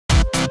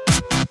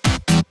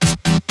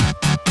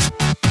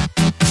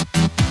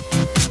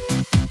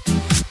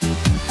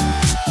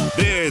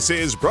This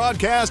is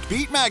Broadcast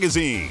Beat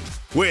Magazine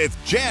with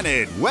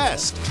Janet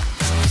West.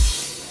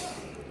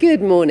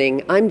 Good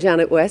morning, I'm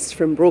Janet West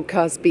from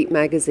Broadcast Beat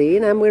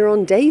Magazine, and we're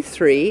on day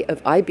 3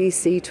 of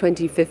IBC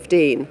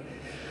 2015.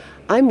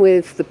 I'm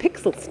with the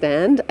Piksel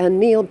stand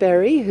and Neil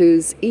Berry,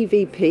 who's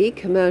EVP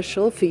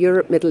Commercial for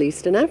Europe, Middle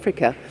East and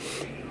Africa.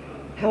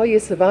 How are you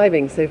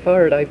surviving so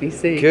far at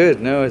IBC?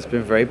 Good. No, it's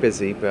been very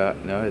busy,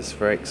 but no, it's a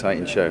very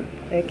exciting show.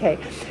 Okay.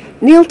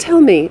 Neil,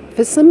 tell me,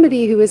 for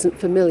somebody who isn't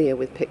familiar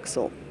with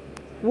Piksel,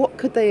 what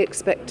could they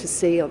expect to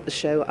see on the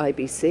show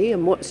IBC,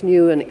 and what's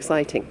new and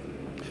exciting?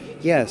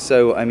 Yeah,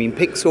 so I mean,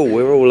 Piksel,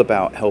 we're all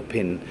about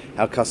helping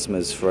our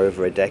customers for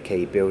over a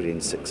decade building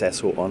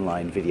successful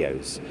online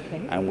videos.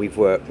 Okay. And we've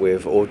worked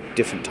with all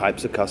different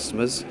types of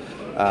customers,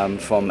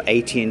 from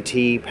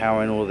AT&T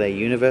powering all their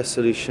Universe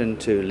solution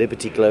to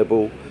Liberty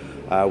Global,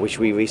 which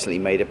we recently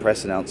made a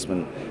press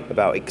announcement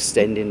about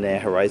extending their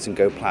Horizon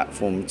Go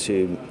platform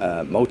to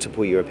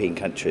multiple European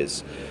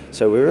countries.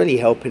 So we're really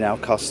helping our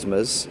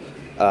customers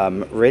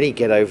really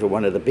get over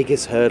one of the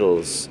biggest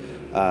hurdles,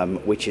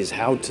 which is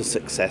how to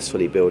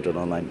successfully build an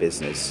online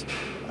business.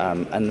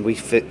 And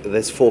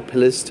there's 4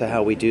 pillars to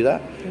how we do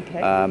that,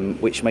 okay.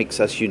 Which makes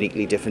us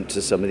uniquely different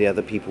to some of the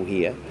other people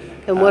here.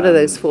 And what are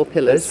those 4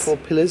 pillars? Those 4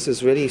 pillars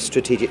is really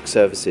strategic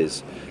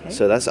services. Okay.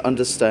 So that's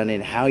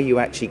understanding how you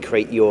actually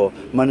create your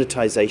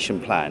monetization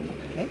plan,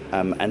 okay.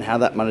 And how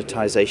that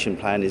monetization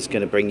plan is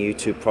going to bring you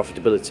to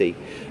profitability.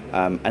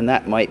 And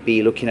that might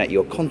be looking at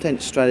your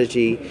content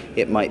strategy,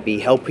 it might be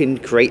helping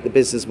create the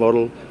business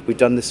model. We've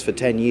done this for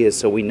 10 years,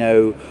 so we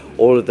know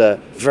all of the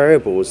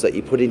variables that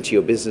you put into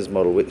your business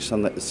model, which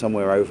is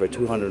somewhere over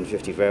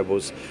 250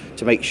 variables,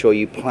 to make sure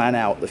you plan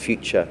out the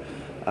future,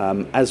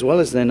 as well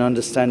as then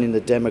understanding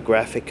the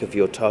demographic of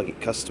your target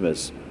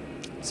customers.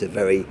 It's a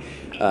very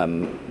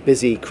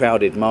busy,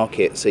 crowded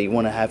market, so you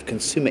want to have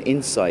consumer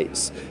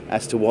insights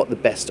as to what the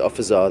best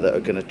offers are that are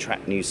going to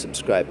attract new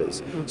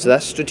subscribers. Mm-hmm. So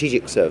that's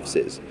strategic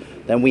services.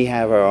 Then we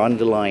have our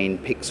underlying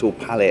Piksel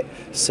Palette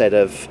set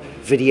of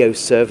video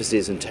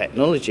services and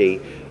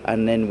technology,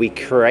 and then we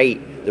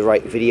create the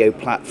right video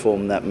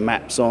platform that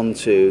maps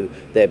onto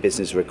their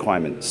business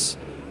requirements.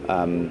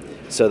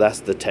 So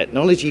that's the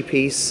technology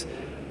piece.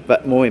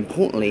 But more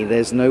importantly,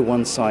 there's no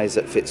one size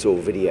that fits all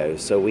video.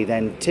 So we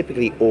then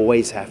typically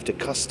always have to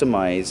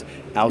customize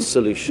our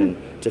solution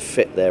to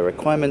fit their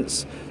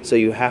requirements. So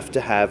you have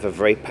to have a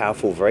very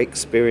powerful, very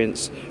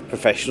experienced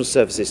professional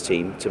services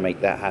team to make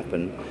that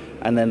happen.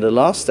 And then the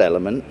last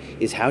element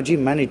is, how do you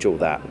manage all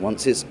that?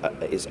 Once it's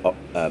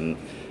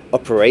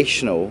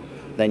operational,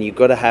 then you've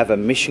got to have a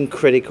mission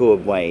critical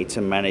way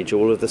to manage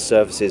all of the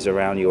services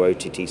around your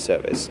OTT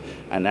service,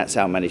 and that's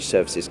our managed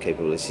services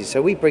capability. So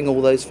we bring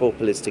all those 4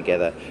 pillars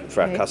together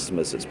for our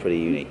customers. That's pretty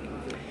unique.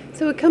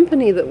 So a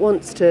company that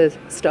wants to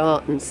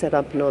start and set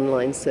up an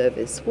online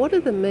service, what are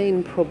the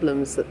main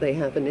problems that they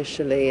have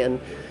initially,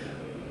 and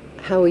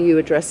how are you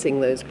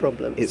addressing those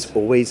problems? It's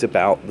always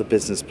about the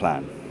business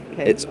plan.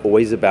 Okay. It's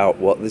always about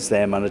what is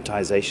their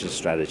monetization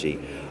strategy.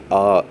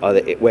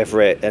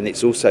 And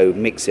it's also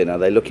mixing, are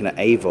they looking at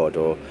AVOD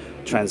or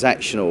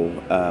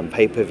transactional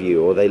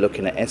pay-per-view, or are they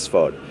looking at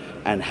SVOD?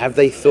 And have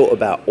they thought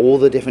about all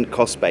the different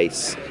cost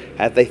base?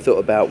 Have they thought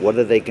about what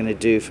are they going to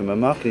do from a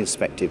marketing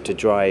perspective to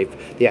drive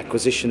the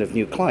acquisition of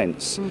new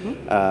clients?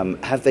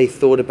 Mm-hmm. Have they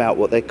thought about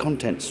what their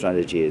content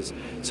strategy is?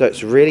 So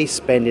it's really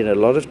spending a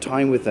lot of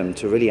time with them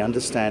to really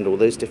understand all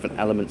those different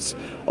elements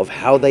of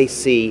how they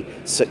see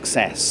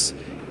success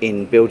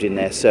in building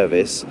their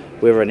service.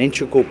 We're an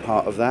integral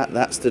part of that.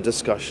 That's the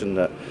discussion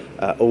that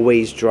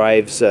always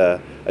drives a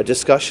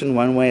discussion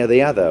one way or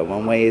the other.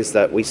 One way is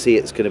that we see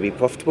it's going to be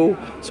profitable,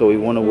 so we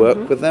want to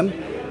work with them,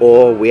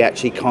 or we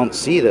actually can't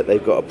see that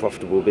they've got a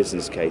profitable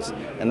business case.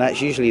 And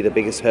that's usually the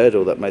biggest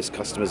hurdle that most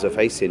customers are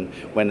facing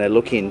when they're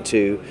looking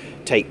to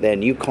take their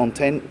new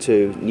content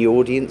to new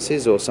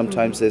audiences, or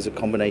sometimes there's a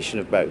combination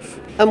of both.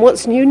 And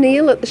what's new,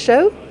 Neil, at the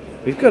show?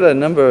 We've got a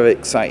number of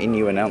exciting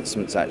new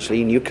announcements,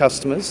 actually, new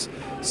customers.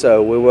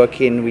 So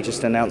we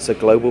just announced a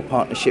global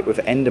partnership with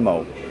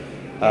Endemol.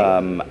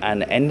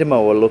 And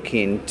Endemol are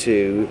looking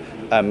to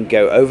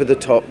go over the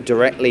top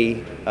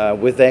directly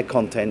with their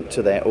content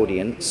to their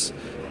audience.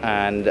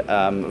 And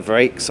a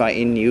very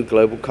exciting new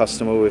global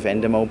customer with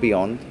Endemol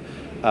Beyond.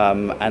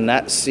 And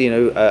that's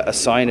a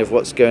sign of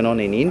what's going on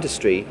in the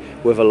industry,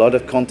 with a lot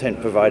of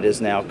content providers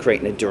now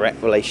creating a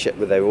direct relationship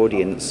with their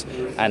audience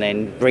and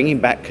then bringing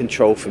back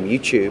control from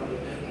YouTube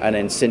and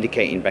then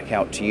syndicating back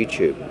out to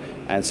YouTube.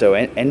 And so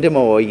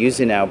Endemol are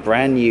using our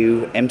brand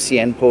new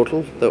MCN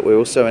portal that we're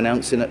also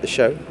announcing at the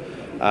show,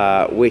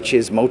 which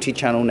is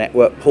multi-channel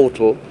network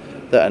portal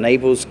that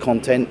enables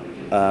content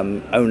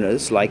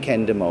owners like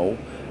Endemol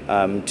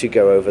to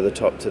go over the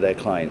top to their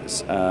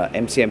clients.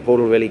 MCN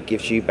portal really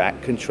gives you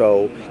back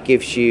control,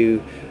 gives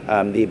you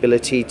the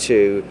ability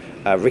to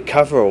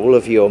recover all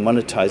of your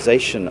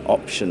monetization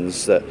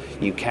options that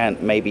you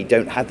maybe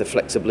don't have the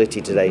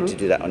flexibility today to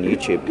do that on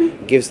YouTube.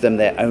 It gives them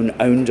their own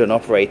owned and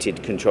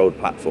operated controlled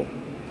platform.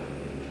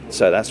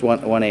 So that's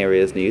one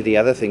area is new. The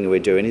other thing we're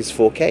doing is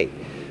 4K.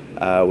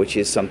 which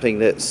is something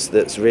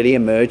that's really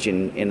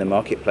emerging in the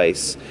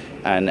marketplace.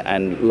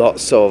 And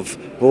lots of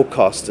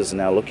broadcasters are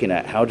now looking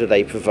at how do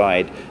they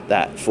provide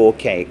that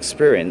 4K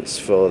experience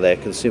for their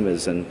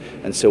consumers. And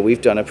so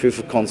we've done a proof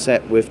of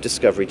concept with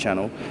Discovery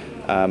Channel,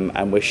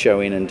 and we're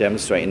showing and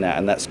demonstrating that.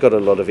 And that's got a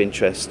lot of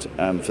interest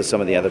for some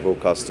of the other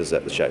broadcasters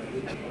at the show.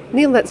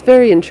 Neil, that's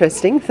very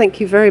interesting. Thank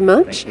you very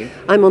much. Thank you.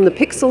 I'm on the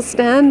Piksel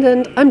stand,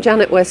 and I'm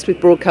Janet West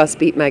with Broadcast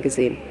Beat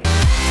magazine.